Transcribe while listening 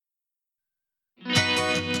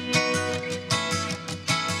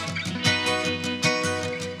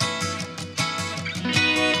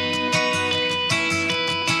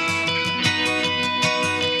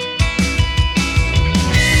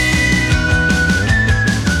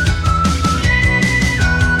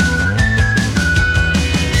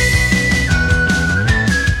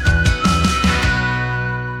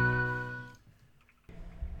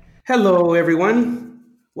Hello, everyone.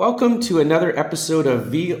 Welcome to another episode of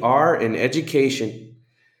VR and Education.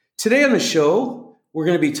 Today on the show, we're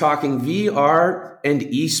going to be talking VR and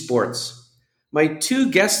esports. My two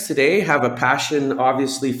guests today have a passion,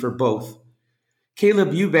 obviously, for both.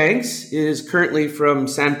 Caleb Eubanks is currently from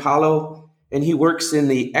San Palao, and he works in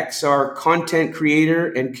the XR content creator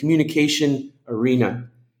and communication arena.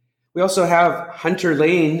 We also have Hunter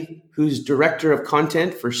Lane, who's director of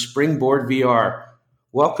content for SpringboardVR.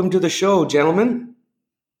 Welcome to the show, gentlemen.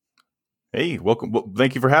 Hey, welcome. Well,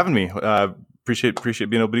 thank you for having me. Appreciate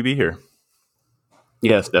being able to be here.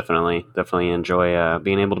 Yes, definitely enjoy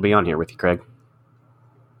being able to be on here with you, Craig.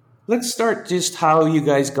 Let's start just how you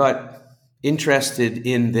guys got interested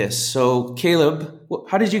in this. So, Caleb,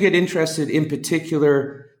 how did you get interested in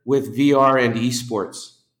particular with VR and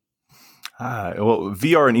esports? Well,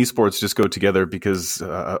 VR and esports just go together because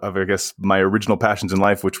of, I guess, my original passions in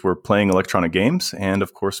life, which were playing electronic games and,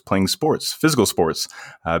 of course, playing sports, physical sports.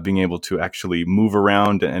 Being able to actually move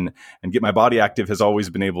around and get my body active has always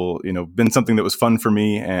been something that was fun for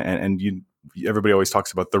me. Everybody always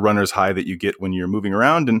talks about the runner's high that you get when you're moving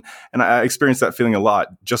around. And I experienced that feeling a lot,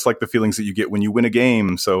 just like the feelings that you get when you win a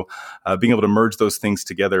game. So being able to merge those things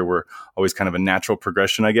together were always kind of a natural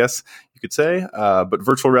progression, I guess you could say. But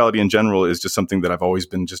virtual reality in general is just something that I've always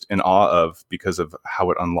been just in awe of because of how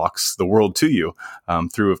it unlocks the world to you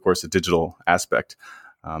through, of course, a digital aspect.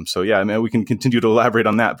 We can continue to elaborate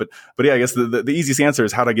on that, but yeah, I guess the easiest answer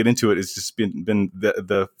is how to get into it. It's just been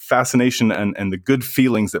the fascination and the good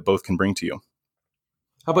feelings that both can bring to you.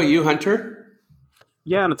 How about you, Hunter?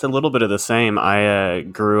 Yeah, and it's a little bit of the same. I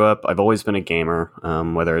grew up, I've always been a gamer,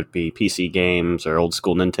 whether it be PC games or old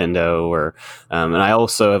school Nintendo, and I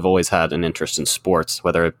also have always had an interest in sports,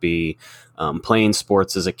 whether it be playing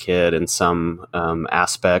sports as a kid in some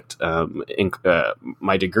aspect.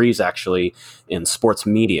 My degree is actually in sports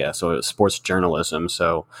media, so it was sports journalism.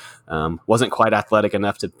 So wasn't quite athletic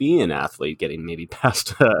enough to be an athlete, getting maybe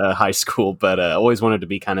past high school, but always wanted to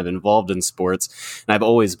be kind of involved in sports. And I've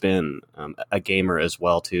always been a gamer as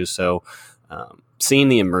well, too. So seeing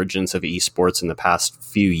the emergence of esports in the past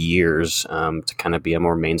few years to kind of be a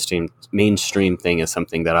more mainstream thing is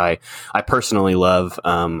something that I personally love.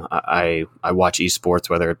 I watch esports,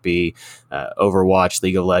 whether it be Overwatch,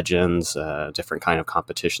 League of Legends, different kind of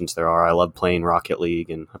competitions there are. I love playing Rocket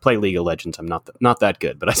League, and I play League of Legends. I'm not that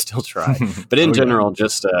good, but I still try. But in general,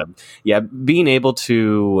 just being able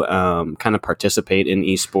to kind of participate in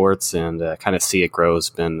esports and kind of see it grow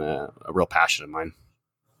has been a real passion of mine.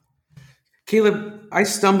 Caleb, I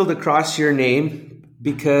stumbled across your name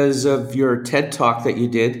because of your TED Talk that you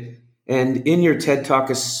did. And in your TED Talk,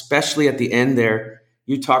 especially at the end there,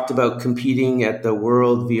 you talked about competing at the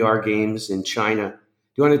World VR Games in China. Do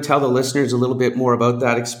you want to tell the listeners a little bit more about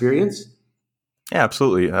that experience? Yeah,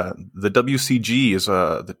 absolutely. The WCG is,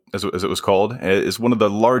 as it was called, is one of the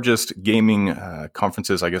largest gaming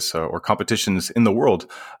conferences, I guess, or competitions in the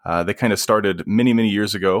world. They kind of started many, many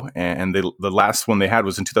years ago, and the last one they had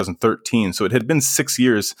was in 2013. So it had been 6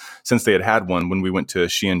 years since they had one when we went to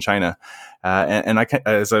Xi'an, China.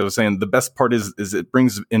 As I was saying, the best part is it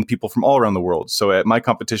brings in people from all around the world. So at my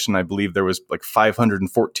competition, I believe there was like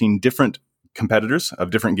 514 different competitors of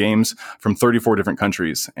different games from 34 different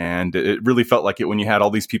countries. And it really felt like it when you had all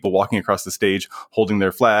these people walking across the stage, holding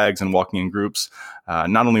their flags and walking in groups.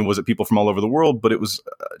 Not only was it people from all over the world, but it was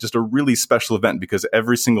just a really special event because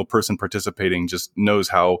every single person participating just knows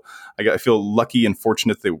how I feel lucky and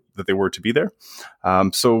fortunate that they were to be there.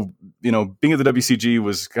 Being at the WCG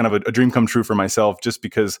was kind of a dream come true for myself, just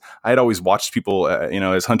because I had always watched people,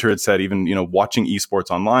 as Hunter had said, even, watching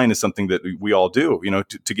esports online is something that we all do.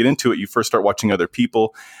 To get into it, you first start watching other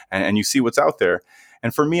people and you see what's out there.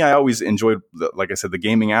 And for me, I always enjoyed, like I said, the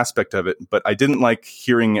gaming aspect of it, but I didn't like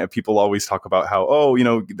hearing people always talk about how,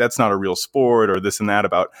 that's not a real sport or this and that,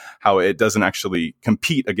 about how it doesn't actually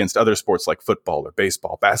compete against other sports like football or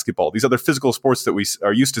baseball, basketball, these other physical sports that we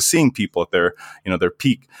are used to seeing people at their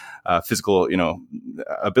peak physical,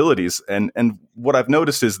 abilities. And what I've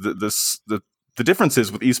noticed is that the difference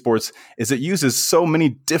is with esports is it uses so many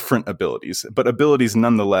different abilities, but abilities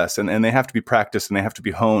nonetheless, and they have to be practiced and they have to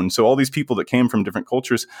be honed. So all these people that came from different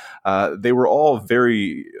cultures, they were all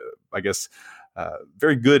very,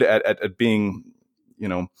 very good at being,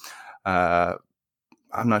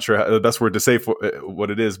 I'm not sure the best word to say for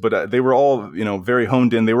what it is, but they were all, very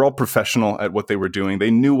honed in. They were all professional at what they were doing.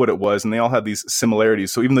 They knew what it was, and they all had these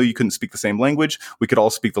similarities. So even though you couldn't speak the same language, we could all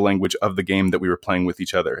speak the language of the game that we were playing with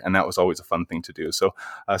each other, and that was always a fun thing to do. So,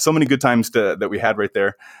 so many good times that we had right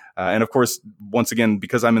there. And of course, once again,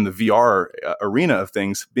 because I'm in the VR arena of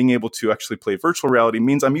things, being able to actually play virtual reality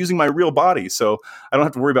means I'm using my real body. So I don't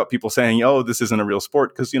have to worry about people saying, oh, this isn't a real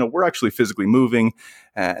sport, because, we're actually physically moving,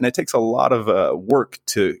 and it takes a lot of work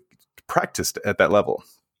to practice at that level.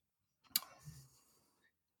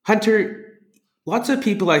 Hunter, lots of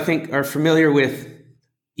people I think are familiar with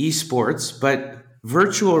esports, but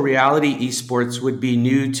virtual reality esports would be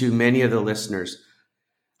new to many of the listeners.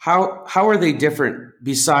 How are they different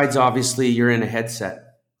besides obviously you're in a headset?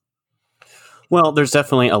 Well, there's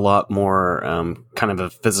definitely a lot more kind of a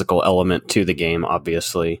physical element to the game,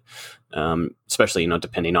 obviously, especially,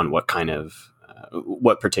 depending on what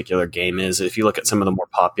particular game is. If you look at some of the more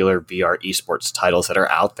popular VR esports titles that are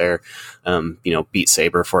out there, Beat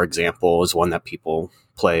Saber, for example, is one that people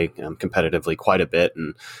play competitively quite a bit.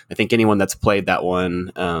 And I think anyone that's played that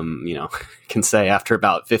one, can say after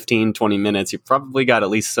about 15, 20 minutes, you've probably got at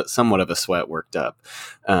least somewhat of a sweat worked up.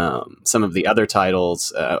 Some of the other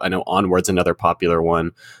titles, I know Onward's another popular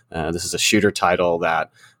one. This is a shooter title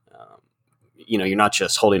that, you're not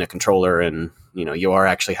just holding a controller and, you are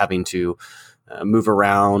actually having to move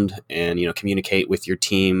around and, communicate with your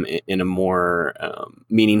team in a more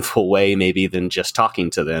meaningful way, maybe than just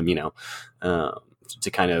talking to them, to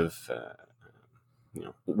kind of,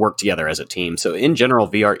 work together as a team. So in general,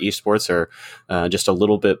 VR esports are just a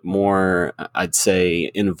little bit more, I'd say,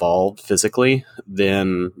 involved physically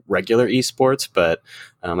than regular esports, but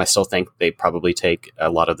I still think they probably take a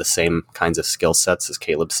lot of the same kinds of skill sets, as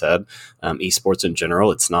Caleb said. Esports in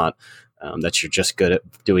general, it's not that you're just good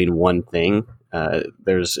at doing one thing.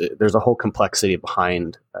 There's a whole complexity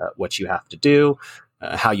behind what you have to do,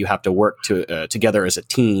 how you have to work together as a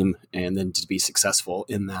team, and then to be successful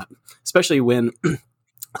in that. Especially with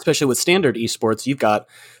standard esports, you've got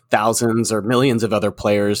thousands or millions of other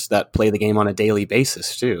players that play the game on a daily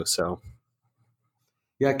basis too. So,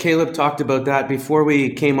 yeah, Caleb talked about that before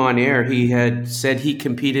we came on air. He had said he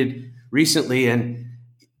competed recently, and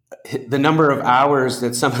the number of hours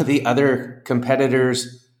that some of the other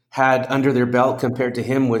competitors had under their belt compared to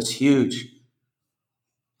him was huge.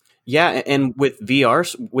 Yeah, and with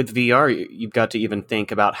VR, you've got to even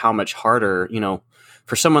think about how much harder,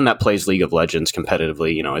 for someone that plays League of Legends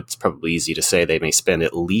competitively, it's probably easy to say they may spend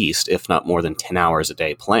at least, if not more than 10 hours a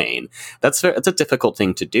day playing. That's a difficult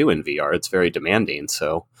thing to do in VR. It's very demanding.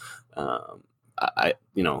 So,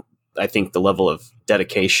 I think the level of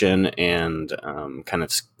dedication and kind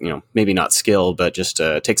of, maybe not skill, but just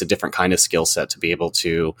takes a different kind of skill set to be able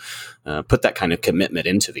to put that kind of commitment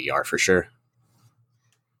into VR for sure.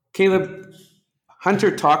 Caleb,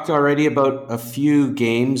 Hunter talked already about a few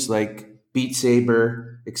games like Beat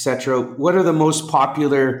Saber, etc. What are the most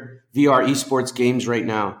popular VR esports games right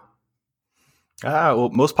now? Well,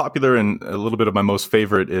 most popular and a little bit of my most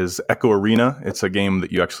favorite is Echo Arena. It's a game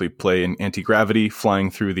that you actually play in anti-gravity, flying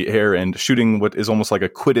through the air and shooting what is almost like a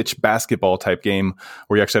Quidditch basketball type game,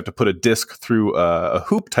 where you actually have to put a disc through a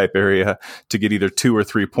hoop type area to get either 2 or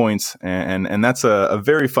 3 points. And that's a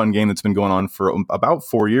very fun game that's been going on for about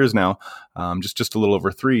 4 years now, just a little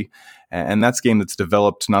over 3. And that's a game that's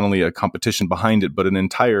developed not only a competition behind it, but an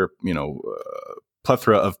entire,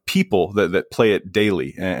 plethora of people that play it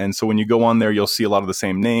daily. And so when you go on there, you'll see a lot of the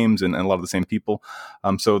same names and a lot of the same people.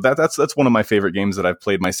 So that's one of my favorite games that I've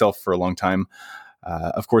played myself for a long time.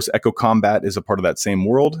 Of course, Echo Combat is a part of that same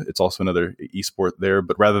world. It's also another esport there,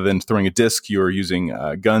 but rather than throwing a disc, you're using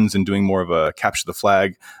guns and doing more of a capture the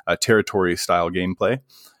flag, territory style gameplay.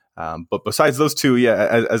 But besides those two,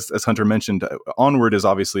 as Hunter mentioned, Onward is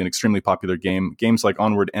obviously an extremely popular game. Games like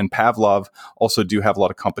Onward and Pavlov also do have a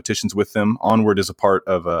lot of competitions with them. Onward is a part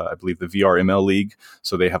of, I believe, the VR ML League,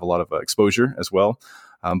 so they have a lot of exposure as well.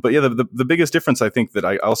 But yeah, the biggest difference I think that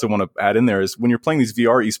I also want to add in there is when you're playing these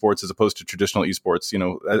VR esports as opposed to traditional esports,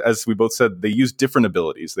 as we both said, they use different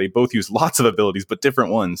abilities. They both use lots of abilities, but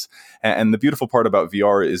different ones. And the beautiful part about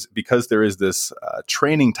VR is because there is this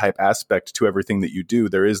training type aspect to everything that you do,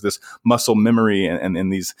 there is this muscle memory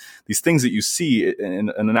and these things that you see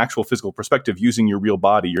in an actual physical perspective using your real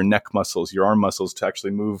body, your neck muscles, your arm muscles to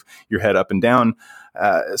actually move your head up and down.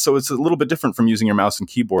 So it's a little bit different from using your mouse and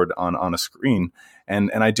keyboard on a screen.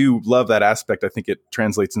 And I do love that aspect. I think it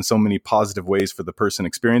translates in so many positive ways for the person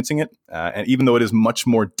experiencing it. And even though it is much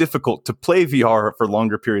more difficult to play VR for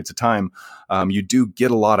longer periods of time, you do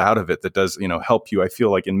get a lot out of it that does, help you, I feel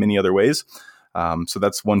like, in many other ways. So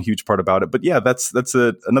that's one huge part about it. But yeah, that's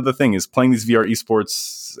another thing is playing these VR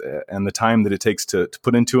esports and the time that it takes to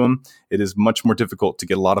put into them. It is much more difficult to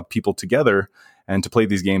get a lot of people together and to play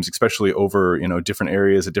these games, especially over, different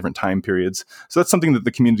areas at different time periods. So that's something that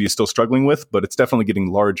the community is still struggling with, but it's definitely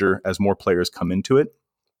getting larger as more players come into it.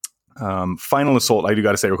 Final Assault, I do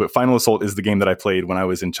got to say real quick, Final Assault is the game that I played when I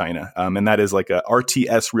was in China. And that is like a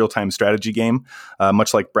RTS real-time strategy game,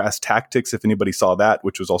 much like Brass Tactics, if anybody saw that,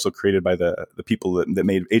 which was also created by the people that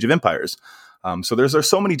made Age of Empires. So there's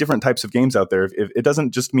so many different types of games out there. It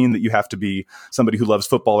doesn't just mean that you have to be somebody who loves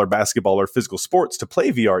football or basketball or physical sports to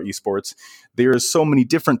play VR esports. There's so many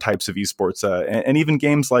different types of esports, and even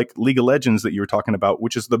games like League of Legends that you were talking about,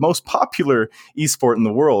 which is the most popular esport in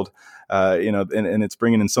the world. And it's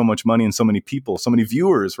bringing in so much money and so many people, so many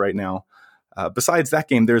viewers right now. Besides that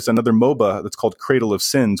game, there's another MOBA that's called Cradle of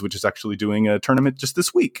Sins, which is actually doing a tournament just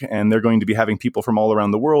this week. And they're going to be having people from all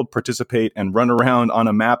around the world participate and run around on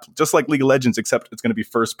a map, just like League of Legends, except it's going to be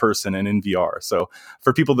first person and in VR. So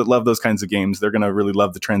for people that love those kinds of games, they're going to really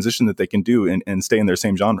love the transition that they can do and stay in their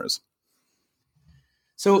same genres.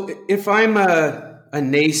 So if I'm a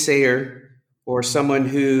naysayer or someone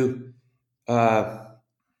who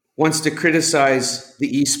wants to criticize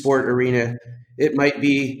the esport arena, it might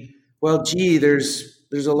be, well, gee, there's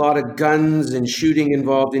a lot of guns and shooting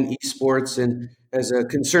involved in esports, and as a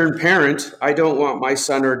concerned parent, I don't want my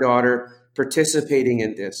son or daughter participating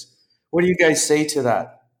in this. What do you guys say to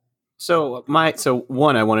that? So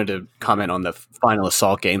one, I wanted to comment on the Final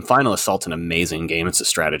Assault game. Final Assault's an amazing game. It's a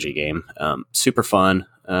strategy game, super fun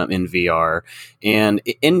in VR. And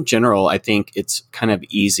in general, I think it's kind of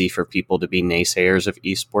easy for people to be naysayers of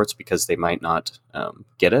esports because they might not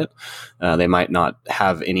get it. They might not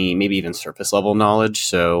have any, maybe even surface level knowledge.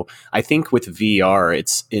 So I think with VR,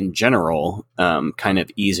 it's in general kind of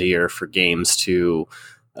easier for games to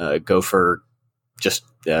go for just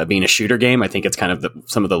being a shooter game. I think it's kind of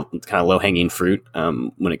some of the kind of low hanging fruit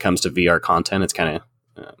when it comes to VR content. It's kind of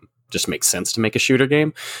just makes sense to make a shooter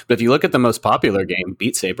game. But if you look at the most popular game,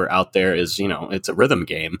 Beat Saber out there is, it's a rhythm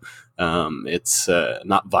game. It's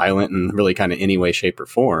not violent in really kind of any way, shape, or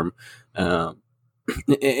form. And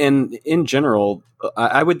in general,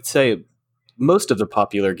 I would say most of the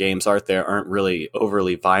popular games out there aren't really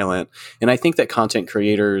overly violent. And I think that content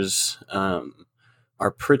creators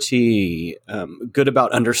are pretty good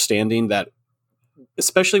about understanding that,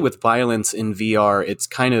 especially with violence in VR,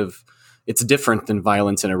 it's different than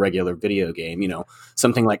violence in a regular video game.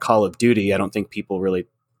 Something like Call of Duty, I don't think people really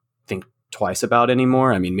think twice about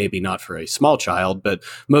anymore. I mean, maybe not for a small child, but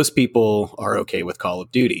most people are okay with Call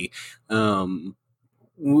of Duty. When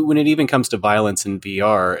it even comes to violence in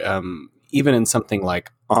VR, even in something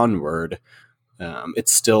like Onward,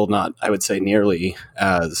 it's still not, I would say, nearly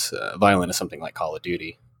as violent as something like Call of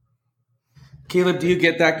Duty. Caleb, do you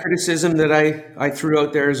get that criticism that I threw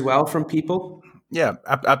out there as well from people? Yeah,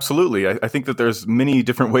 absolutely. I think that there's many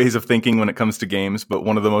different ways of thinking when it comes to games, but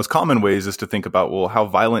one of the most common ways is to think about, well, how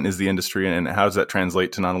violent is the industry and how does that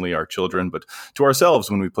translate to not only our children, but to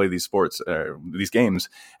ourselves when we play these sports, these games.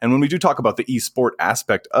 And when we do talk about the esport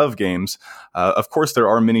aspect of games, of course, there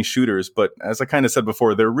are many shooters, but as I kind of said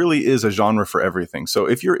before, there really is a genre for everything. So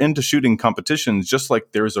if you're into shooting competitions, just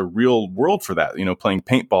like there's a real world for that, playing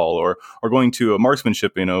paintball or going to a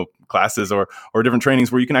marksmanship, classes or different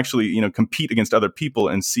trainings where you can actually, compete against other people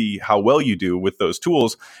and see how well you do with those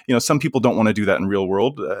tools. Some people don't want to do that in real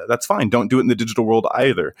world. That's fine. Don't do it in the digital world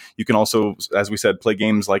either. You can also, as we said, play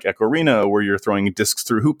games like Echo Arena where you're throwing discs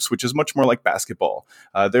through hoops, which is much more like basketball.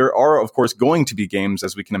 There are, of course, going to be games,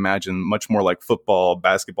 as we can imagine, much more like football,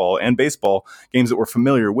 basketball, and baseball, games that we're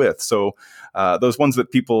familiar with. So those ones that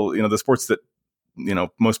people, the sports that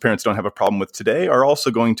most parents don't have a problem with today are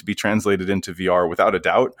also going to be translated into VR without a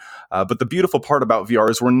doubt. But the beautiful part about VR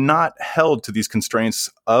is we're not held to these constraints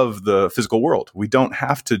of the physical world. We don't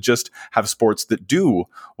have to just have sports that do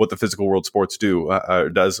what the physical world sports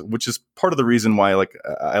does, which is part of the reason why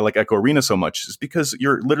I like Echo Arena so much, is because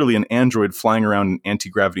you're literally an android flying around an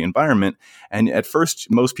anti-gravity environment. And at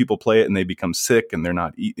first, most people play it and they become sick and they're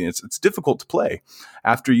not eating. It's difficult to play.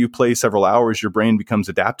 After you play several hours, your brain becomes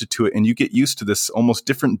adapted to it and you get used to this almost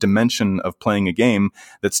different dimension of playing a game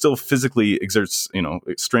that still physically exerts,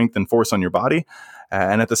 strength and force on your body.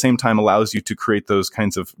 And at the same time allows you to create those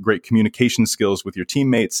kinds of great communication skills with your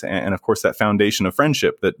teammates. And of course, that foundation of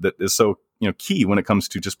friendship that is so key when it comes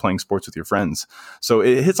to just playing sports with your friends. So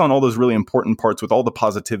it hits on all those really important parts with all the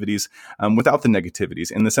positivities, without the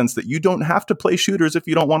negativities, in the sense that you don't have to play shooters if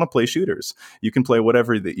you don't want to play shooters. You can play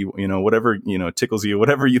whatever that whatever tickles you,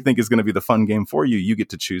 whatever you think is going to be the fun game for you. You get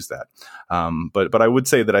to choose that. But I would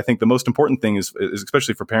say that I think the most important thing is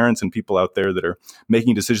especially for parents and people out there that are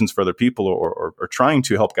making decisions for other people or trying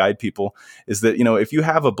to help guide people, is that if you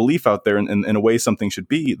have a belief out there in a way something should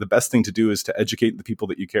be, the best thing to do is to educate the people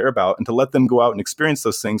that you care about and to let them go out and experience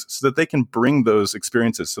those things so that they can bring those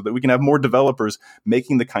experiences, so that we can have more developers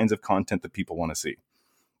making the kinds of content that people want to see.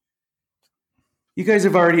 You guys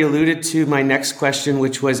have already alluded to my next question,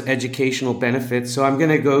 which was educational benefits. So I'm going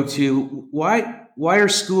to go to why are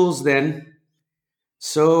schools then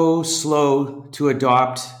so slow to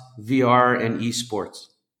adopt VR and esports?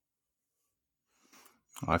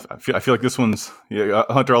 I feel like this one's,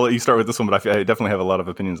 Hunter, I'll let you start with this one, but I definitely have a lot of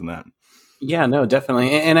opinions on that. Yeah, no,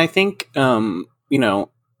 definitely. And I think,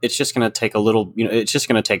 it's just going to take it's just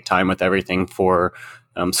going to take time with everything for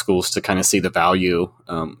schools to kind of see the value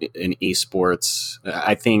in esports.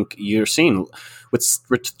 I think you're seeing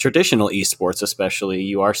with traditional esports, especially,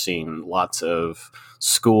 you are seeing lots of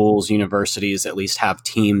schools, universities at least have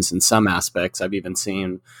teams in some aspects. I've even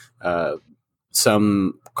seen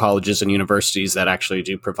some colleges and universities that actually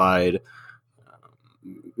do provide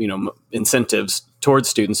incentives towards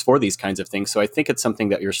students for these kinds of things. So I think it's something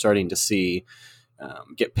that you're starting to see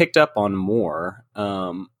get picked up on more.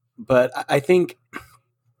 But I think,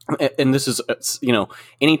 and this is,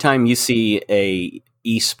 anytime you see a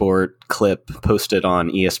esport clip posted on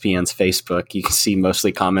ESPN's Facebook, you can see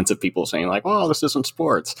mostly comments of people saying like, "Oh, this isn't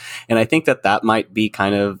sports." And I think that might be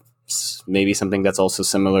kind of maybe something that's also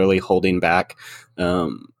similarly holding back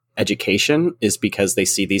education, is because they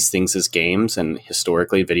see these things as games, and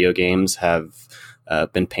historically video games have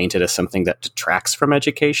been painted as something that detracts from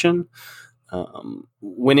education.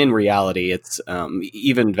 When in reality, it's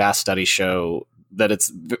even vast studies show that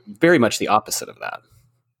it's very much the opposite of that.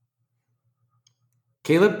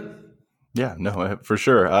 Caleb? Yeah, no, for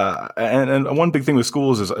sure. And one big thing with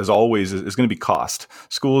schools is always going to be cost.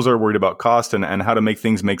 Schools are worried about cost and how to make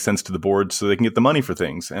things make sense to the board so they can get the money for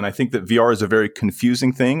things. And I think that VR is a very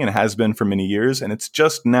confusing thing and has been for many years. And it's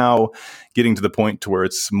just now getting to the point to where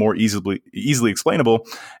it's more easily explainable.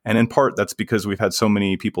 And in part, that's because we've had so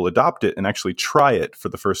many people adopt it and actually try it for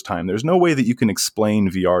the first time. There's no way that you can explain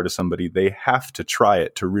VR to somebody. They have to try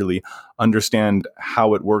it to really understand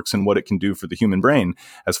how it works and what it can do for the human brain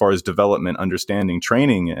as far as development, understanding,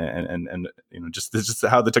 training, and just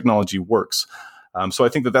how the technology works. So I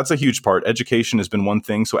think that that's a huge part. Education has been one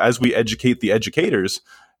thing. So as we educate the educators,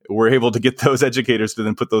 we're able to get those educators to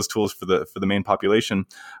then put those tools for the main population.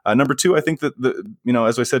 Number two, I think that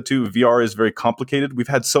as I said too, VR is very complicated. We've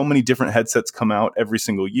had so many different headsets come out every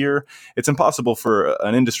single year. It's impossible for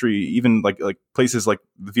an industry, even like places like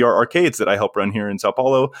the VR arcades that I help run here in Sao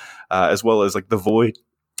Paulo, as well as like the Void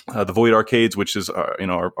arcades, which is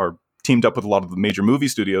our teamed up with a lot of the major movie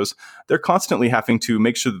studios. They're constantly having to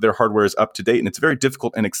make sure that their hardware is up to date, and it's very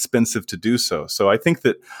difficult and expensive to do so. So I think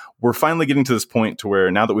that we're finally getting to this point to where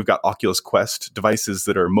now that we've got Oculus Quest devices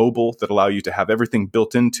that are mobile, that allow you to have everything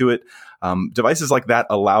built into it, devices like that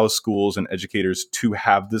allow schools and educators to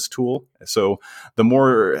have this tool. So the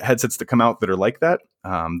more headsets that come out that are like that,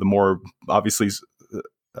 the more obviously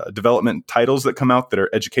development titles that come out that are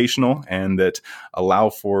educational and that allow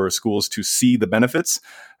for schools to see the benefits.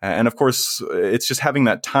 And of course, it's just having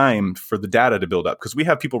that time for the data to build up, because we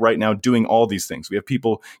have people right now doing all these things. We have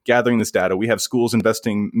people gathering this data. We have schools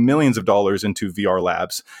investing millions of dollars into VR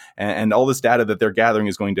labs, and all this data that they're gathering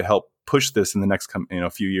is going to help push this in the next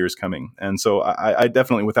few years coming. And so I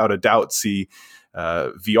definitely, without a doubt, see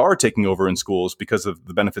VR taking over in schools because of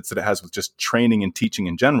the benefits that it has with just training and teaching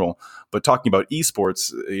in general. But talking about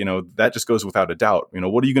esports, that just goes without a doubt.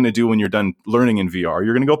 What are you going to do when you're done learning in VR?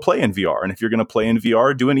 You're going to go play in VR. And if you're going to play in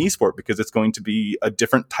VR, do an esport, because it's going to be a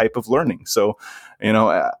different type of learning. So,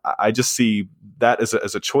 I just see that as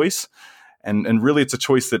a choice. And really, it's a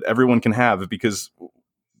choice that everyone can have, because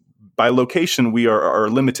by location, we are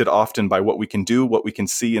limited often by what we can do, what we can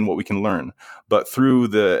see, and what we can learn. But through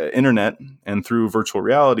the internet and through virtual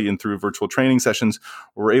reality and through virtual training sessions,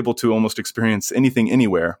 we're able to almost experience anything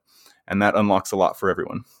anywhere. And that unlocks a lot for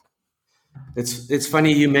everyone. It's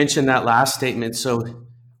funny you mentioned that last statement. So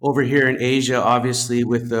over here in Asia, obviously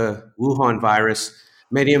with the Wuhan virus,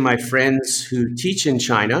 many of my friends who teach in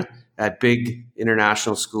China at big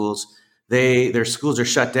international schools, their schools are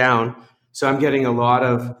shut down. So I'm getting a lot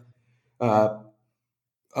of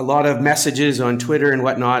messages on Twitter and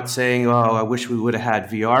whatnot saying, "Oh, I wish we would have had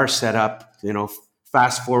VR set up.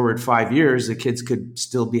 Fast forward 5 years, the kids could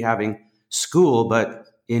still be having school, but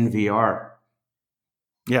in VR."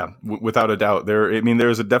 Yeah, without a doubt.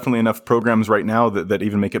 There's definitely enough programs right now that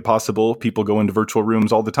even make it possible. People go into virtual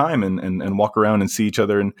rooms all the time and walk around and see each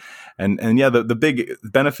other. And yeah, the big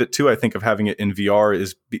benefit too, I think, of having it in VR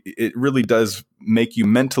is it really does make you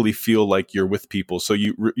mentally feel like you're with people. So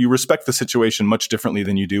you respect the situation much differently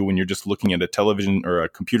than you do when you're just looking at a television or a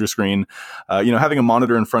computer screen. Having a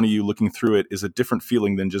monitor in front of you looking through it is a different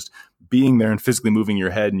feeling than just being there and physically moving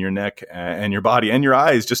your head and your neck and your body and your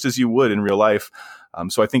eyes just as you would in real life.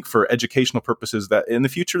 So I think for educational purposes, that in the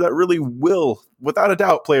future, that really will, without a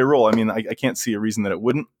doubt, play a role. I mean, I can't see a reason that it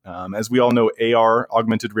wouldn't. As we all know, AR,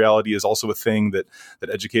 augmented reality, is also a thing that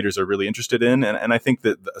educators are really interested in. And I think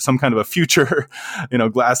that some kind of a future,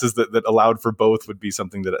 glasses that allowed for both would be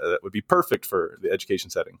something that would be perfect for the education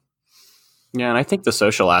setting. Yeah, and I think the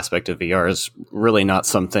social aspect of VR is really not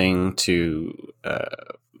something to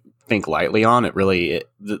think lightly on. It really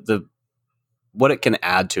the what it can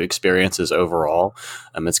add to experiences overall.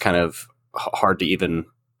 It's kind of hard to even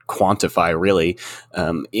quantify, really.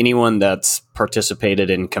 Anyone that's participated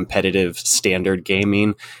in competitive standard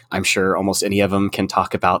gaming, I'm sure almost any of them can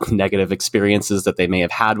talk about negative experiences that they may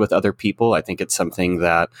have had with other people. I think it's something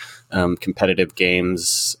that competitive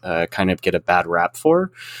games kind of get a bad rap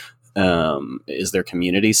for. Is their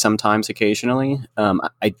community sometimes occasionally.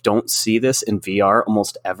 I don't see this in VR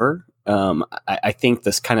almost ever. I think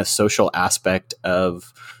this kind of social aspect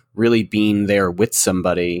of really being there with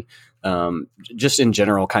somebody just in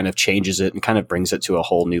general kind of changes it and kind of brings it to a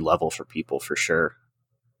whole new level for people, for sure.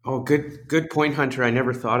 Oh, good point, Hunter. I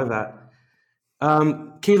never thought of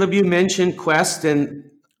that. Caleb, you mentioned Quest and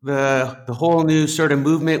the whole new sort of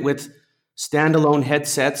movement with standalone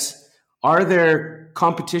headsets. Are there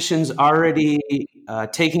competitions already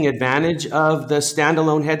taking advantage of the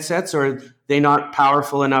standalone headsets, or are they not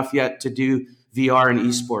powerful enough yet to do VR and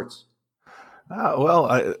esports?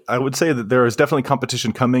 Well, I would say that there is definitely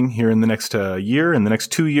competition coming here in the next year. In the next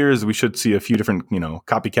 2 years, we should see a few different,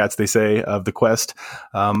 copycats, they say, of the Quest.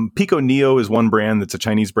 Pico Neo is one brand that's a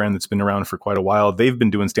Chinese brand that's been around for quite a while. They've been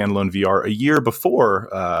doing standalone VR a year before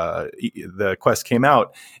the Quest came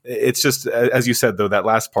out. It's just, as you said, though, that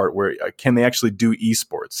last part where can they actually do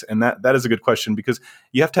esports? And that is a good question, because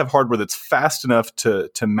you have to have hardware that's fast enough to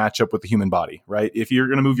match up with the human body, right? If you're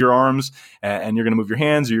going to move your arms and you're going to move your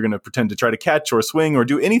hands, or you're going to pretend to try to catch or swing or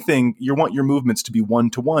do anything, you want your movements to be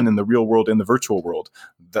one-to-one in the real world and the virtual world,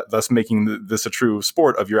 thus making this a true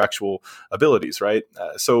sport of your actual abilities, right?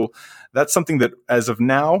 So that's something that, as of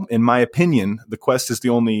now, in my opinion, the Quest is the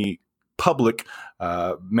only public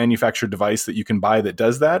manufactured device that you can buy that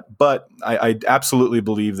does that. But I absolutely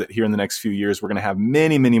believe that here in the next few years, we're going to have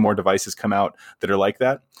many, many more devices come out that are like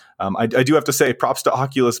that. I do have to say props to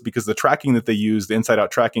Oculus, because the tracking that they use, the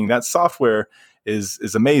inside-out tracking, that software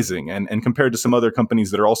is amazing. And compared to some other companies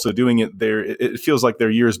that are also doing it, it feels like they're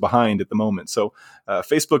years behind at the moment. So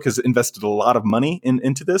Facebook has invested a lot of money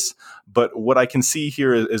into this. But what I can see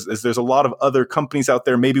here is there's a lot of other companies out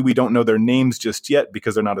there. Maybe we don't know their names just yet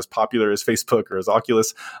because they're not as popular as Facebook or as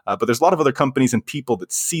Oculus. But there's a lot of other companies and people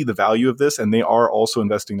that see the value of this, and they are also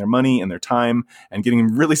investing their money and their time and getting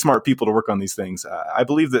really smart people to work on these things. I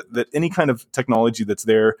believe that any kind of technology that's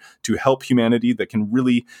there to help humanity, that can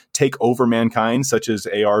really take over mankind, such as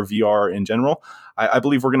AR, VR in general, I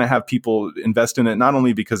believe we're going to have people invest in it, not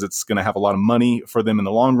only because it's going to have a lot of money for them in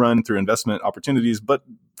the long run through investment opportunities, but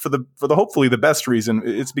for the hopefully the best reason,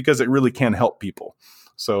 it's because it really can help people.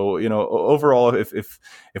 So, overall, if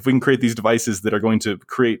we can create these devices that are going to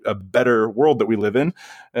create a better world that we live in,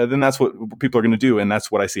 then that's what people are going to do, and that's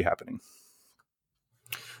what I see happening.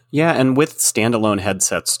 Yeah, and with standalone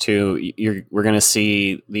headsets too, we're going to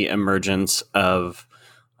see the emergence of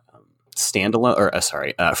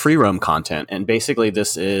free roam content. And basically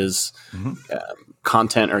this is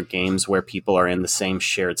content or games where people are in the same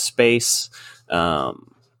shared space, but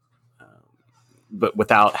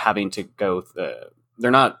without having to go,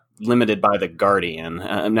 they're not limited by the Guardian.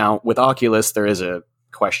 Now with Oculus, there is a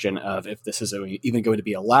question of if this is even going to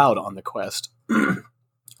be allowed on the Quest.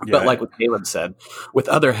 But like what Caleb said, with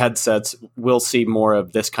other headsets, we'll see more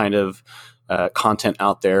of this kind of content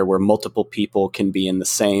out there where multiple people can be in the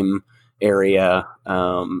same area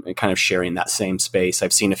and kind of sharing that same space.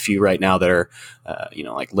 I've seen a few right now that are,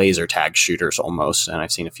 like laser tag shooters almost, and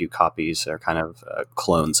I've seen a few copies that are kind of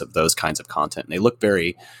clones of those kinds of content. And they look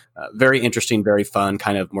very, very interesting, very fun,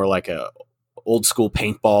 kind of more like a old school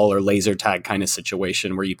paintball or laser tag kind of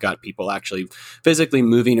situation where you've got people actually physically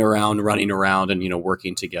moving around, running around, and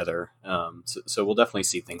working together. So we'll definitely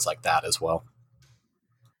see things like that as well.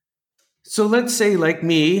 So let's say, like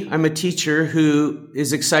me, I'm a teacher who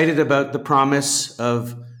is excited about the promise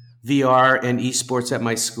of VR and esports at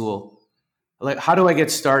my school. Like, how do I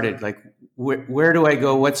get started? Like, where do I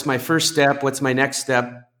go? What's my first step? What's my next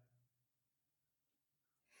step?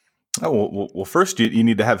 Oh, well, first you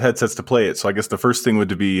need to have headsets to play it. So I guess the first thing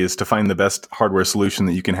would be is to find the best hardware solution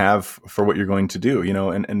that you can have for what you're going to do,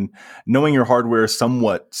 and knowing your hardware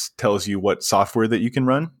somewhat tells you what software that you can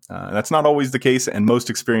run. That's not always the case, and most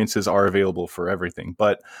experiences are available for everything.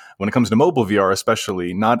 But when it comes to mobile VR,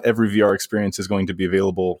 especially, not every VR experience is going to be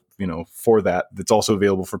available, for that. That's also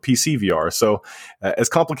available for PC VR. So as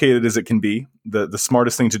complicated as it can be, the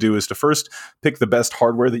smartest thing to do is to first pick the best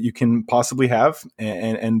hardware that you can possibly have,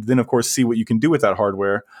 and then, of course, see what you can do with that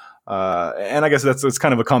hardware. And I guess that's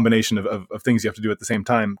kind of a combination of things you have to do at the same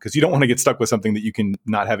time, because you don't want to get stuck with something that you can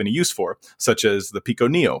not have any use for, such as the Pico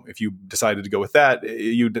Neo. If you decided to go with that,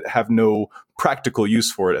 you'd have no practical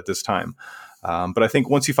use for it at this time. But I think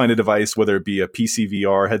once you find a device, whether it be a PC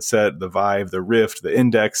VR headset, the Vive, the Rift, the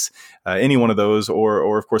Index, any one of those,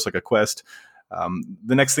 or of course like a Quest,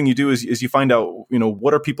 the next thing you do is you find out,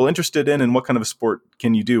 what are people interested in and what kind of a sport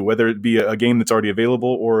can you do, whether it be a game that's already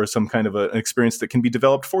available or some kind of an experience that can be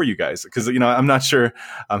developed for you guys. Because, I'm not sure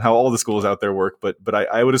how all the schools out there work, but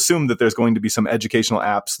I would assume that there's going to be some educational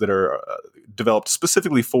apps that are developed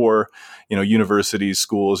specifically for, universities,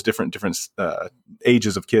 schools, different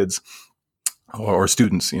ages of kids or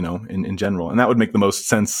students, in general. And that would make the most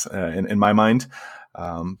sense in my mind.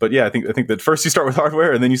 But yeah, I think that first you start with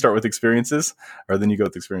hardware and then you start with experiences, or then you go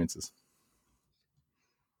with experiences.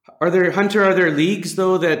 Are there leagues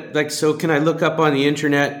though so can I look up on the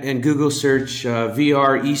internet and Google search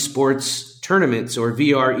VR esports tournaments or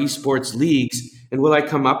VR esports leagues, and will I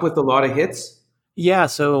come up with a lot of hits? Yeah,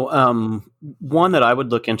 so one that I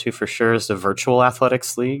would look into for sure is the Virtual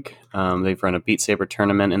Athletics League. They've run a Beat Saber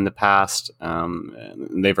tournament in the past.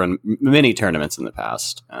 They've run many tournaments in the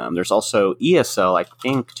past. There's also ESL, I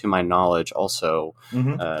think, to my knowledge, also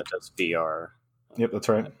does VR. Yep, that's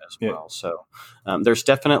right. As well. So there's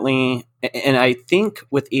definitely, and I think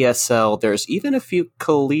with ESL, there's even a few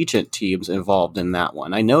collegiate teams involved in that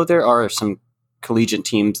one. I know there are some collegiate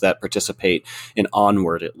teams that participate in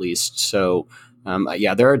Onward, at least. So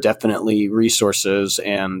there are definitely resources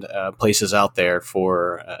and places out there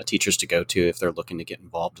for teachers to go to if they're looking to get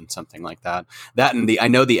involved in something like that. That and I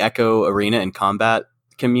know the Echo Arena and Combat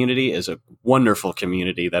community is a wonderful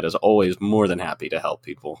community that is always more than happy to help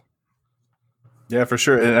people. Yeah, for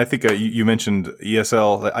sure. And I think you mentioned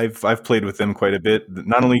ESL. I've played with them quite a bit.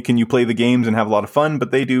 Not only can you play the games and have a lot of fun,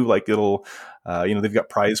 but they do like little, they've got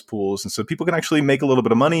prize pools, and so people can actually make a little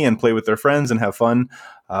bit of money and play with their friends and have fun.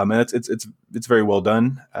 And it's very well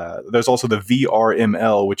done. There's also the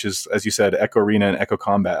VRML, which is, as you said, Echo Arena and Echo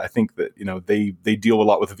Combat. I think that they deal a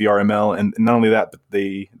lot with VRML, and not only that, but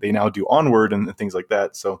they now do Onward and things like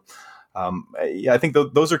that. So I think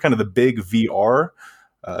those are kind of the big VR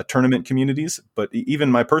tournament communities. But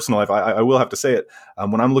even my personal life, I will have to say it,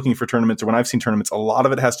 when I'm looking for tournaments or when I've seen tournaments, a lot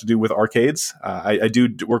of it has to do with arcades. I do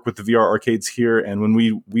work with the VR arcades here, and when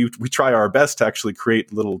we try our best to actually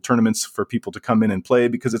create little tournaments for people to come in and play,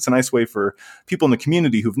 because it's a nice way for people in the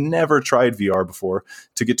community who've never tried VR before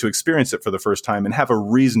to get to experience it for the first time and have a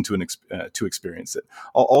reason to experience it.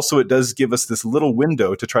 Also, it does give us this little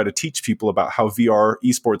window to try to teach people about how VR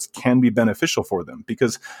esports can be beneficial for them,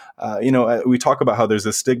 because we talk about how there's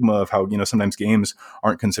a stigma of how sometimes games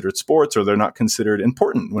aren't considered sports, or they're not considered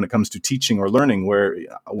important when it comes to teaching or learning,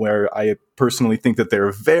 where I personally think that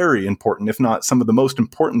they're very important, if not some of the most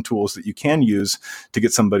important tools that you can use to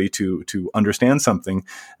get somebody to understand something,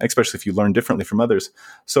 especially if you learn differently from others.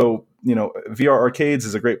 So VR arcades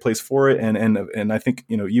is a great place for it, and I think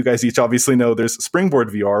you guys each obviously know there's Springboard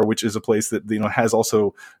VR, which is a place that has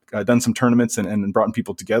also done some tournaments and brought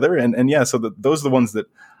people together, so those are the ones that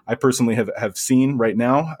I personally have seen right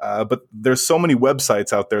now. But there's so many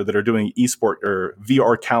websites out there that are doing esport or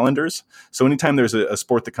VR calendars. So anytime there's a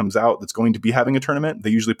sport that comes out that's going to be having a tournament, they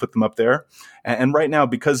usually put them up there. And right now,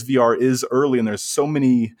 because VR is early and there's so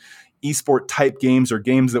many esport type games or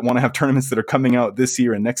games that want to have tournaments that are coming out this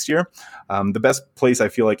year and next year, the best place I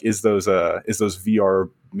feel like is those VR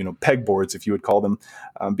pegboards, if you would call them,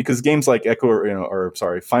 because games like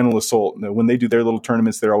Final Assault, when they do their little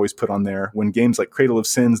tournaments, they're always put on there. When games like Cradle of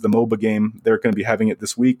Sins, the MOBA game, they're going to be having it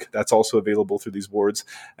this week. That's also available through these boards.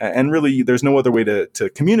 And really, there's no other way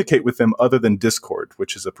to communicate with them other than Discord,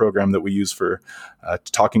 which is a program that we use for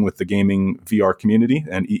talking with the gaming VR community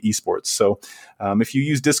and esports. So if you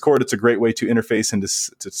use Discord, it's a great way to interface and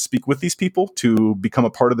to speak with these people, to become a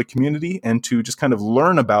part of the community, and to just kind of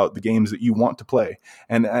learn about the games that you want to play.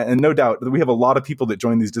 And no doubt we have a lot of people that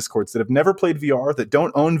join these Discords that have never played VR, that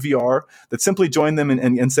don't own VR, that simply join them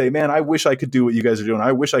and say, man, I wish I could do what you guys are doing.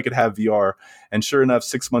 I wish I could have VR. And sure enough,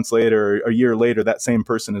 6 months later, a year later, that same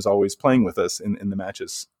person is always playing with us in the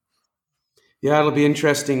matches. Yeah, it'll be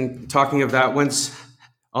interesting talking of that once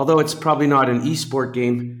Although it's probably not an esport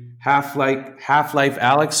game, Half-Life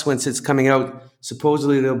Alex, once it's coming out,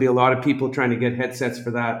 supposedly there'll be a lot of people trying to get headsets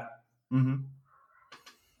for that. Mm-hmm.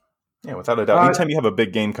 Yeah, without a doubt. Anytime you have a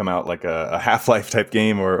big game come out, like a Half-Life type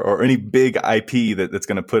game or any big IP that's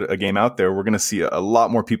going to put a game out there, we're going to see a lot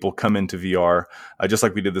more people come into VR, just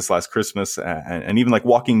like we did this last Christmas, and even like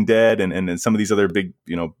Walking Dead and some of these other big,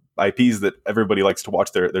 IPs that everybody likes to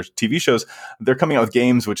watch their TV shows. They're coming out with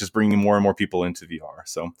games, which is bringing more and more people into VR.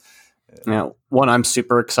 So, now, one I'm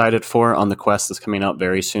super excited for on the Quest that's coming out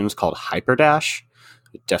very soon is called Hyperdash.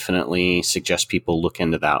 Definitely suggest people look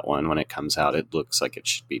into that one when it comes out. It looks like it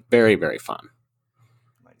should be very, very fun.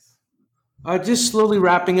 Nice. Just slowly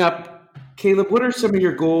wrapping up, Caleb, what are some of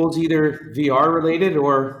your goals, either VR related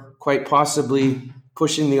or quite possibly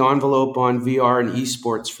pushing the envelope on VR and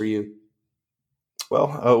esports for you?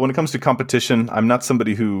 Well, when it comes to competition, I'm not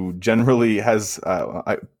somebody who generally has...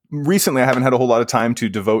 Recently, I haven't had a whole lot of time to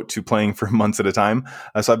devote to playing for months at a time.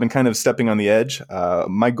 So I've been kind of stepping on the edge.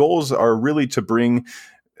 My goals are really to bring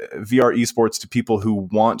VR esports to people who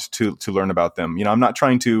want to learn about them. I'm not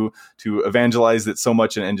trying to evangelize it so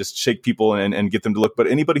much and just shake people and get them to look, but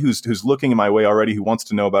anybody who's looking in my way already, who wants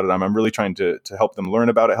to know about it, I'm really trying to help them learn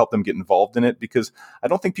about it, help them get involved in it, because I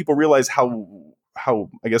don't think people realize how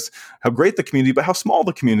great the community, but how small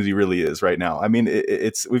the community really is right now. I mean,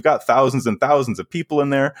 we've got thousands and thousands of people in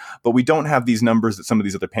there, but we don't have these numbers that some of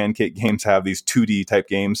these other pancake games have, these 2D type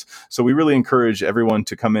games. So we really encourage everyone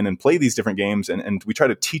to come in and play these different games, and we try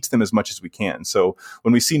to teach them as much as we can. So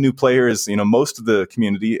when we see new players, most of the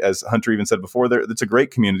community, as Hunter even said before, it's a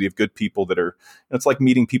great community of good people that are, it's like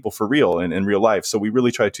meeting people for real in real life. So we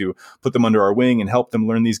really try to put them under our wing and help them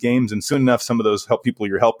learn these games. And soon enough, some of those people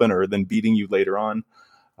you're helping are then beating you later on.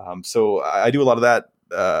 So I do a lot of that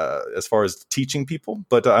as far as teaching people,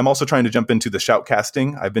 but I'm also trying to jump into the shout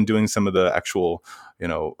casting. I've been doing some of the actual,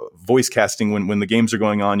 voice casting when the games are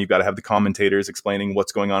going on. You've got to have the commentators explaining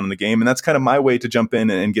what's going on in the game. And that's kind of my way to jump in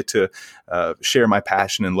and get to share my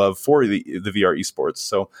passion and love for the VR esports.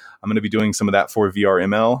 So I'm going to be doing some of that for VR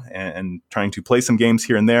ML and trying to play some games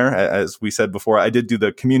here and there. As we said before, I did do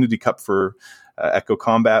the Community Cup for Echo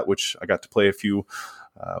Combat, which I got to play a few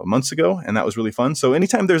months ago, and that was really fun. So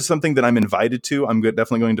anytime there's something that I'm invited to, I'm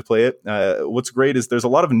definitely going to play it. What's great is there's a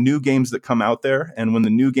lot of new games that come out there, and when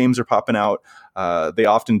the new games are popping out, they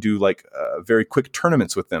often do very quick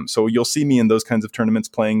tournaments with them. So you'll see me in those kinds of tournaments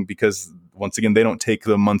playing, because once again, they don't take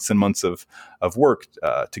the months and months of work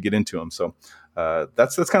to get into them. So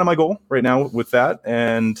that's kind of my goal right now with that.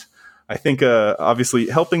 And I think obviously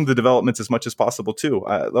helping the developments as much as possible too.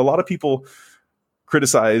 A lot of people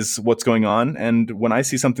criticize what's going on, and when I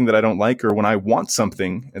see something that I don't like, or when I want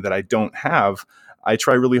something that I don't have, I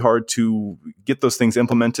try really hard to get those things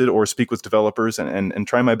implemented or speak with developers and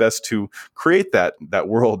try my best to create that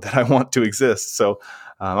world that I want to exist. So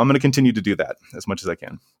I'm going to continue to do that as much as I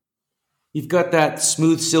can. You've got that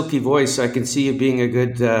smooth, silky voice. So I can see you being a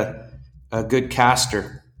good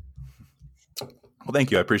caster. Well,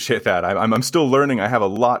 thank you. I appreciate that. I'm still learning. I have a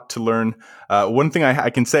lot to learn. One thing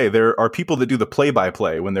I can say, there are people that do the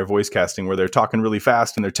play-by-play when they're voice casting, where they're talking really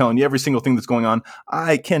fast and they're telling you every single thing that's going on.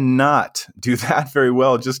 I cannot do that very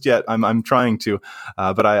well just yet. I'm trying to,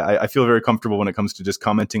 but I feel very comfortable when it comes to just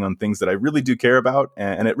commenting on things that I really do care about,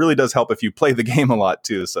 and it really does help if you play the game a lot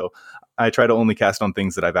too. So I try to only cast on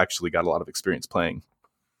things that I've actually got a lot of experience playing.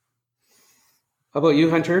 How about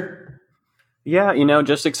you, Hunter? Yeah,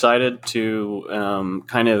 just excited to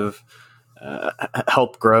kind of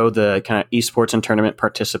help grow the kind of esports and tournament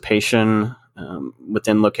participation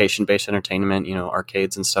within location-based entertainment,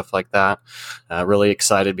 arcades and stuff like that. Really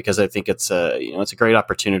excited because I think it's a great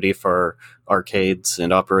opportunity for arcades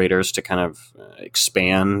and operators to kind of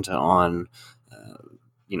expand on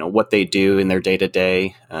what they do in their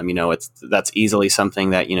day-to-day. That's easily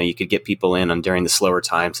something that, you could get people in on during the slower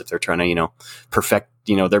times if they're trying to, perfect,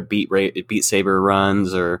 their Beat Saber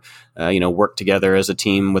runs, or, work together as a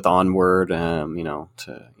team with Onward,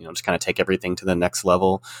 to just kind of take everything to the next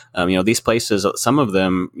level. These places, some of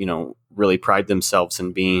them, really pride themselves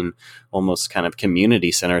in being almost kind of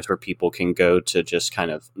community centers where people can go to just kind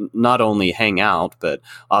of not only hang out, but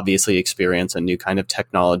obviously experience a new kind of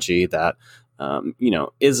technology that,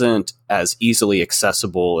 isn't as easily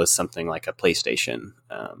accessible as something like a PlayStation.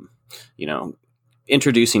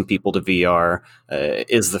 Introducing people to VR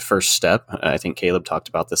is the first step. I think Caleb talked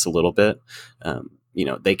about this a little bit.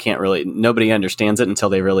 They can't really, nobody understands it until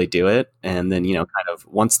they really do it. And then, kind of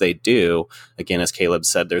once they do, again, as Caleb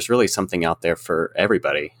said, there's really something out there for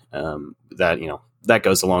everybody that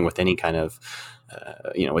goes along with any kind of,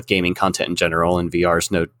 with gaming content in general, and VR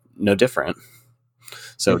is no different.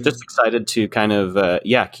 So just excited to kind of,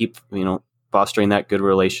 keep, fostering that good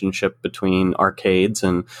relationship between arcades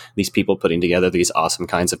and these people putting together these awesome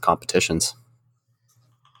kinds of competitions.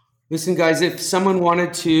 Listen, guys, if someone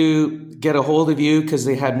wanted to get a hold of you because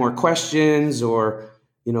they had more questions or,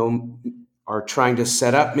 are trying to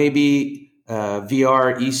set up maybe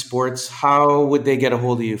VR esports, how would they get a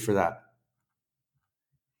hold of you for that?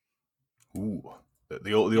 Ooh,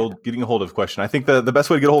 the old getting a hold of question. I think the best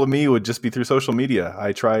way to get a hold of me would just be through social media.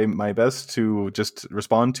 I try my best to just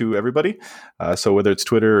respond to everybody. So whether it's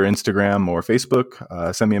Twitter or Instagram or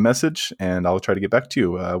Facebook, send me a message and I'll try to get back to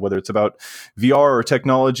you. Whether it's about VR or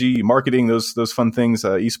technology, marketing, those fun things,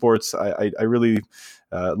 esports, I really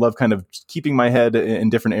love kind of keeping my head in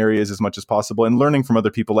different areas as much as possible and learning from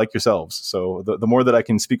other people like yourselves. So the more that I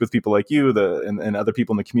can speak with people like you and other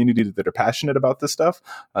people in the community that are passionate about this stuff,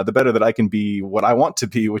 the better that I can be what I want to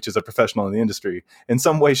be, which is a professional in the industry in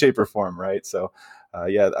some way, shape, or form, right? So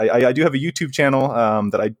I do have a YouTube channel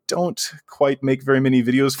that I don't quite make very many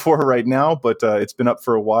videos for right now, but it's been up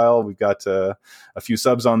for a while. We've got a few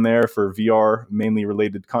subs on there for VR, mainly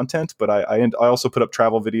related content, but I also put up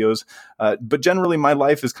travel videos. But generally, my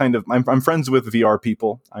life is kind of, I'm friends with VR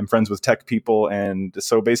people. I'm friends with tech people. And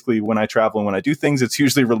so basically, when I travel and when I do things, it's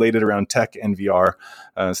usually related around tech and VR.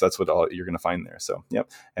 So that's what you're going to find there. So, yep.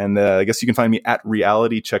 And I guess you can find me at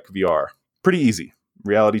Reality Check VR. Pretty easy.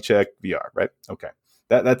 Reality Check VR, right? Okay.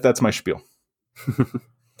 That's my spiel.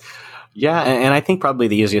 Yeah, and I think probably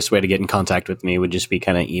the easiest way to get in contact with me would just be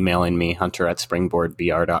kind of emailing me,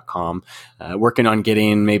 hunter@springboardvr.com. Working on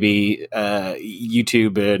getting maybe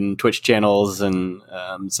YouTube and Twitch channels and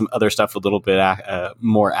some other stuff a little bit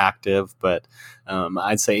more active. But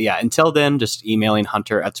I'd say, until then, just emailing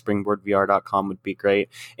hunter@springboardvr.com would be great.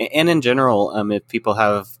 And in general, if people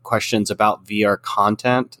have questions about VR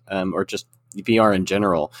content or just VR in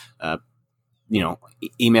general,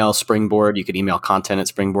 email Springboard. You could email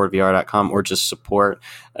content@springboardvr.com or just support.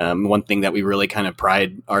 One thing that we really kind of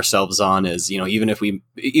pride ourselves on is, even if we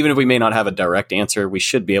may not have a direct answer, we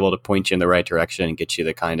should be able to point you in the right direction and get you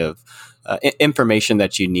the kind of information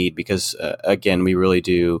that you need. Because again, we really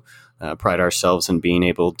do pride ourselves in being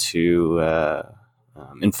able to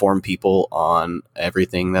inform people on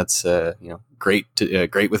everything that's great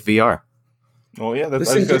with VR. Well, yeah, I was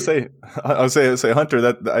going to say, Hunter,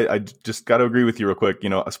 that I just got to agree with you real quick.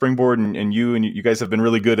 Springboard and you guys have been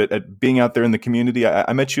really good at being out there in the community.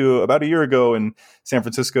 I met you about a year ago in San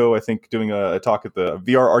Francisco, I think, doing a talk at the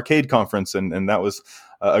VR Arcade Conference, and that was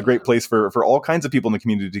a great place for all kinds of people in the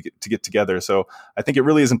community to get together. So I think it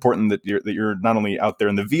really is important that you're not only out there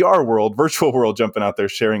in the VR world, virtual world, jumping out there,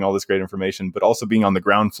 sharing all this great information, but also being on the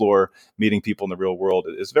ground floor, meeting people in the real world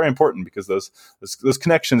is very important, because those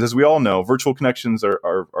connections, as we all know, virtual connections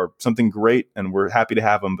are something great, and we're happy to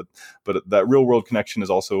have them. But that real world connection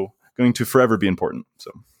is also going to forever be important.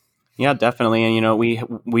 So. Yeah, definitely. And,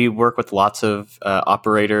 we work with lots of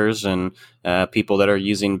operators and people that are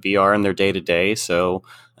using VR in their day to day. So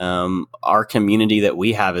our community that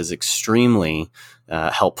we have is extremely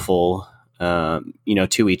helpful,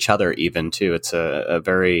 to each other even too. It's a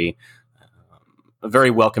very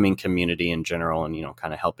welcoming community in general, and,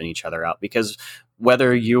 kind of helping each other out, because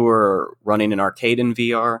whether you're running an arcade in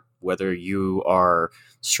VR, whether you are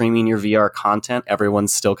streaming your VR content,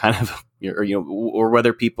 everyone's still kind of, or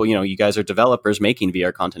whether people, you guys are developers making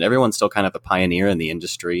VR content, everyone's still kind of a pioneer in the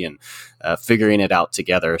industry and figuring it out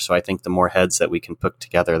together. So I think the more heads that we can put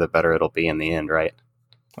together, the better it'll be in the end, right?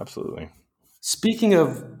 Absolutely. Speaking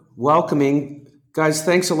of welcoming, guys,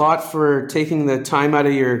 thanks a lot for taking the time out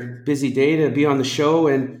of your busy day to be on the show.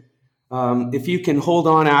 And if you can hold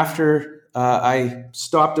on after I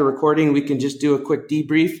stop the recording, we can just do a quick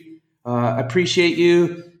debrief. Appreciate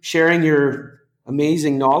you sharing your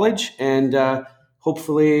amazing knowledge, and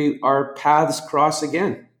hopefully our paths cross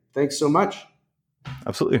again. Thanks so much.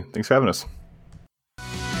 Absolutely. Thanks for having us.